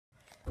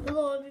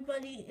Hello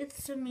everybody,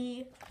 it's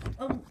me,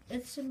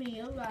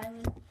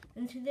 O'Reilly,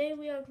 and today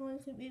we are going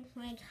to be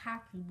playing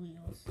Happy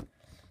Wheels.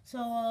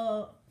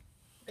 So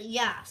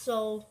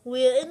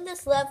we're in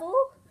this level,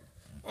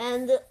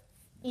 and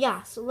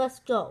so let's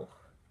go.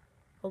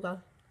 Oh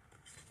god.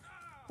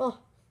 Oh,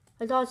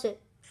 I dodged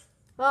it.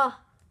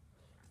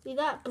 See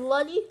that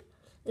bloody?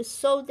 It's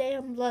so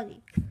damn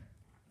bloody.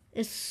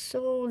 It's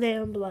so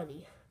damn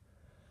bloody.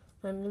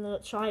 I'm gonna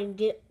try and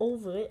get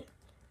over it.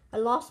 I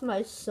lost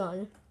my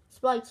son.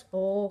 Spikes.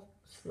 Oh,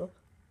 slow.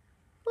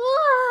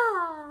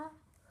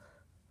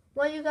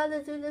 Why you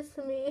gotta do this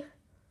to me?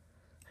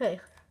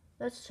 Okay,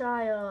 let's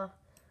try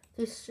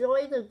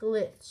destroy the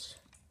glitch.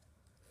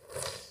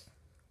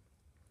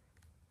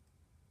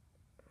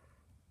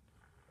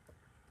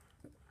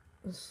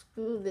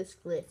 Screw this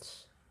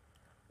glitch.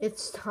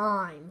 It's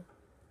time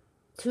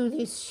to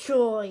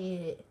destroy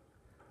it.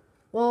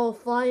 Whoa,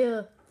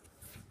 fire.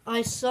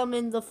 I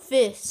summon the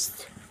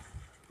fist.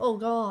 Oh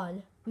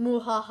god.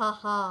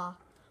 Muhahaha.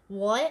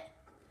 What?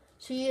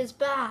 She is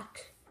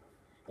back.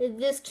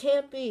 This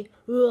can't be.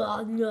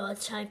 No,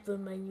 time for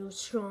my new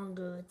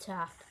stronger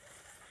attack.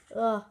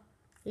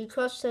 You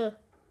crushed her.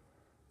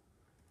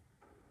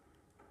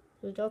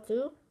 Did we go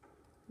through?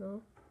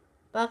 No.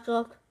 Back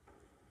up.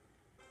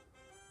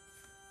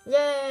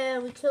 Yeah,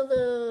 we killed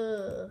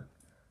her.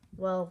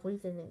 Well, we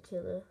didn't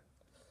kill her.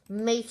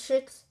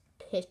 Matrix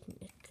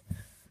Picnic.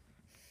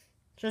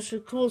 Just a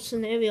cool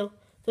scenario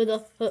for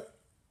the.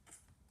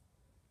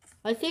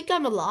 I think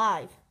I'm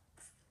alive.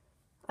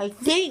 I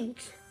think.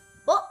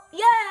 Oh,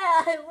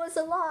 yeah, I was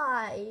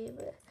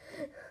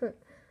alive.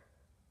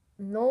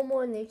 No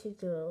more naked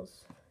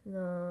girls.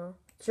 No.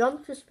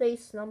 Jump to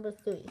space number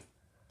 3.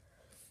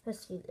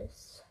 Let's see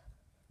this.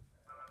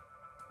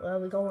 Where are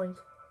we going?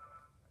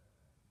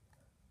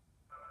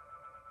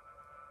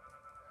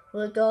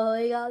 We're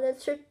going on a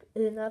trip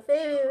in our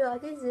favorite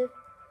rocket ship.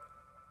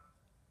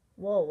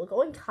 Whoa, we're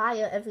going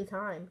higher every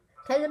time.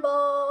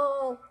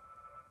 Cannonball!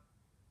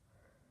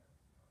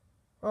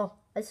 Oh,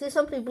 I see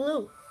something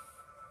blue.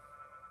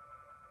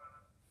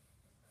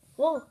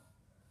 Whoa.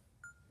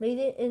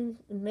 Made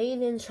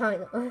in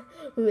China.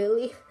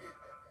 Really?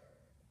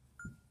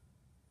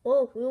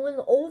 Whoa, we went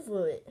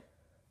over it.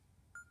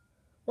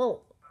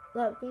 Whoa,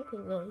 that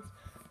beeping noise.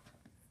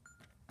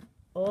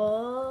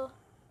 Oh.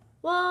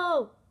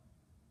 Whoa!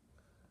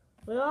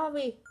 Where are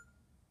we?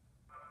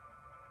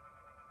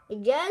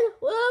 Again?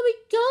 Where are we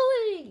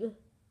going?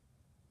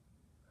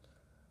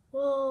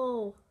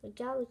 Whoa, a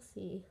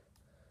galaxy.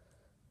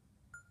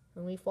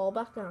 And we fall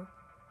back down.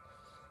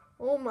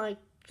 Oh my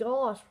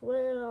gosh,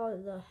 where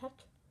the heck?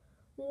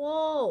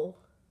 Whoa!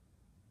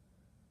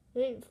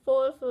 Ain't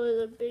fall for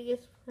the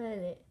biggest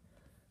planet.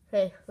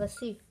 Okay, let's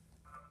see.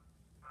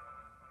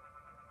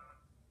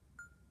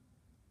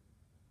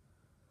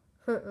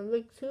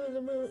 Look to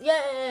the moon.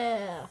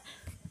 Yeah!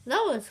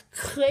 That was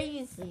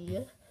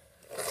crazy.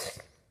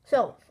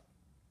 So,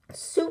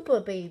 Super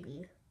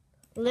Baby.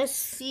 Let's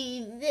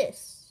see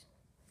this.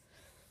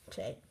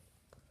 Okay.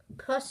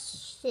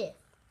 Press Shift.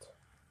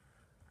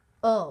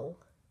 Oh.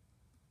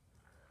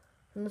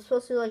 I'm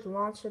supposed to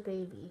launch a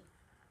baby.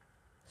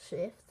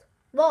 Shift.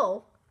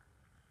 Whoa.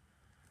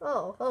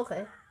 Oh,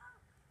 okay.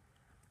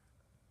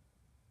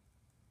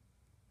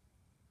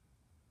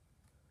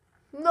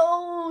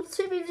 No,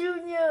 Timmy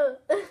Jr.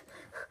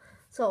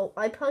 So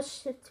I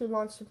press Shift to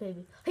launch the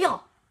baby. Hiya!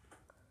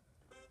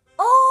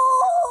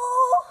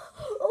 Oh!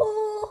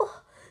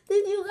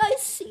 Did you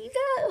guys see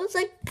that? It was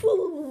like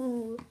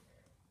boom.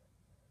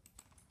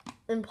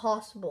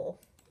 Impossible.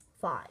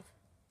 5.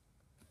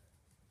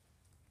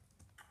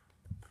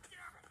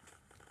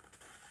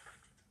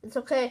 It's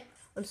okay.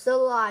 I'm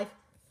still alive.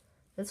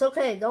 It's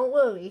okay. Don't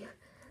worry.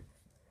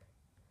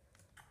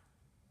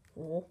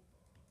 Oh.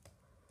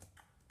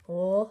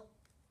 Oh.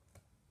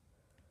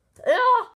 Yeah.